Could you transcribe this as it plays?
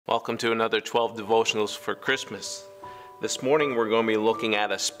Welcome to another 12 Devotionals for Christmas. This morning we're going to be looking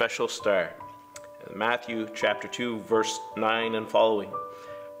at a special star. Matthew chapter 2 verse 9 and following.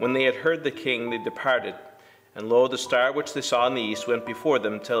 When they had heard the king, they departed, and lo, the star which they saw in the east went before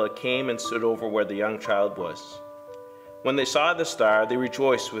them till it came and stood over where the young child was. When they saw the star, they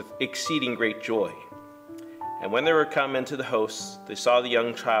rejoiced with exceeding great joy. And when they were come into the house, they saw the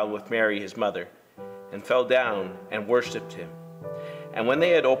young child with Mary his mother, and fell down and worshipped him. And when they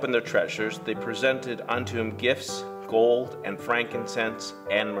had opened their treasures, they presented unto him gifts, gold, and frankincense,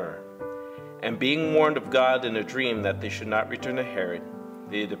 and myrrh. And being warned of God in a dream that they should not return to Herod,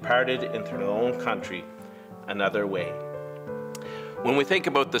 they departed into their own country another way. When we think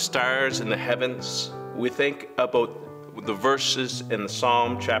about the stars in the heavens, we think about the verses in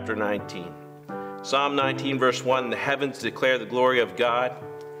Psalm chapter 19. Psalm 19 verse 1, the heavens declare the glory of God,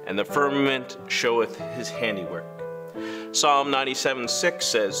 and the firmament showeth his handiwork. Psalm 97:6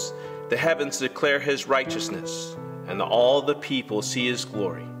 says, the heavens declare his righteousness, and all the people see his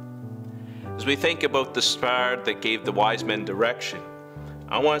glory. As we think about the star that gave the wise men direction,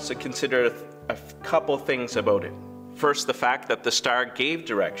 I want us to consider a couple things about it. First, the fact that the star gave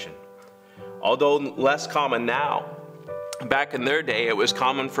direction. Although less common now, back in their day it was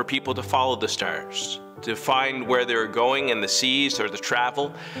common for people to follow the stars. To find where they were going in the seas or to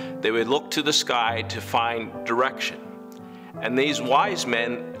travel, they would look to the sky to find direction. And these wise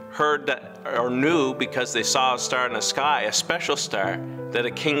men heard that, or knew because they saw a star in the sky, a special star, that a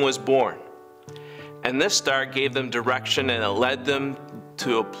king was born. And this star gave them direction, and it led them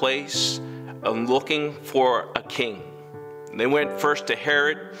to a place of looking for a king. They went first to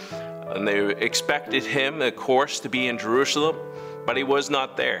Herod, and they expected him, of course, to be in Jerusalem, but he was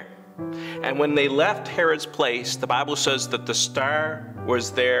not there. And when they left Herod's place, the Bible says that the star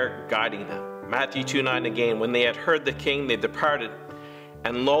was there guiding them. Matthew 2:9 again, when they had heard the king, they departed,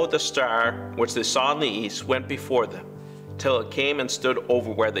 and lo, the star which they saw in the east went before them, till it came and stood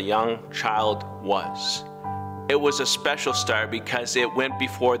over where the young child was. It was a special star because it went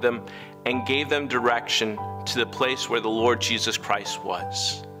before them and gave them direction to the place where the Lord Jesus Christ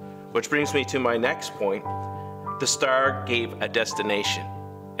was. Which brings me to my next point. The star gave a destination.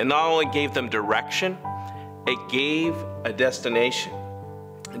 It not only gave them direction, it gave a destination.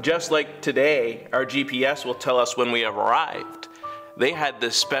 Just like today, our GPS will tell us when we have arrived. They had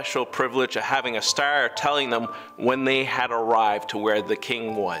this special privilege of having a star telling them when they had arrived to where the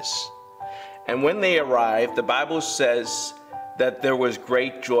king was. And when they arrived, the Bible says that there was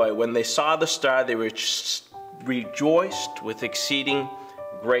great joy. When they saw the star, they rejoiced with exceeding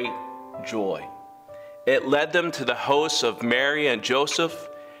great joy. It led them to the house of Mary and Joseph,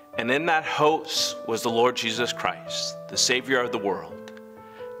 and in that house was the Lord Jesus Christ, the Savior of the world.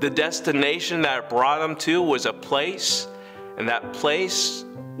 The destination that it brought them to was a place, and that place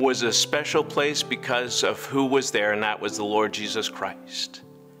was a special place because of who was there, and that was the Lord Jesus Christ.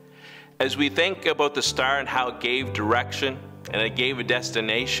 As we think about the star and how it gave direction and it gave a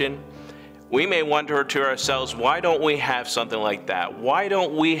destination, we may wonder to ourselves, why don't we have something like that? Why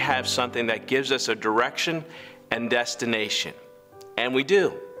don't we have something that gives us a direction and destination? And we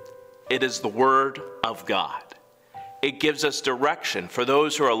do. It is the Word of God. It gives us direction. For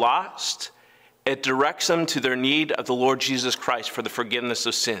those who are lost, it directs them to their need of the Lord Jesus Christ for the forgiveness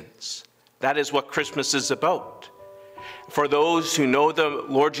of sins. That is what Christmas is about. For those who know the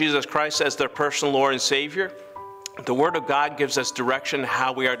Lord Jesus Christ as their personal Lord and Savior, the Word of God gives us direction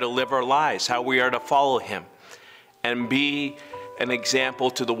how we are to live our lives, how we are to follow Him, and be an example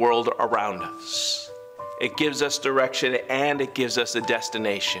to the world around us. It gives us direction and it gives us a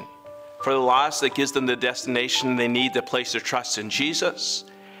destination. For the lost, it gives them the destination they need to place their trust in Jesus.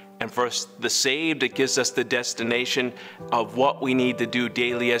 And for the saved, it gives us the destination of what we need to do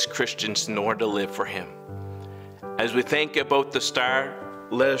daily as Christians in order to live for Him. As we think about the star,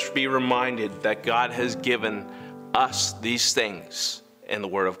 let us be reminded that God has given us these things in the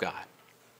Word of God.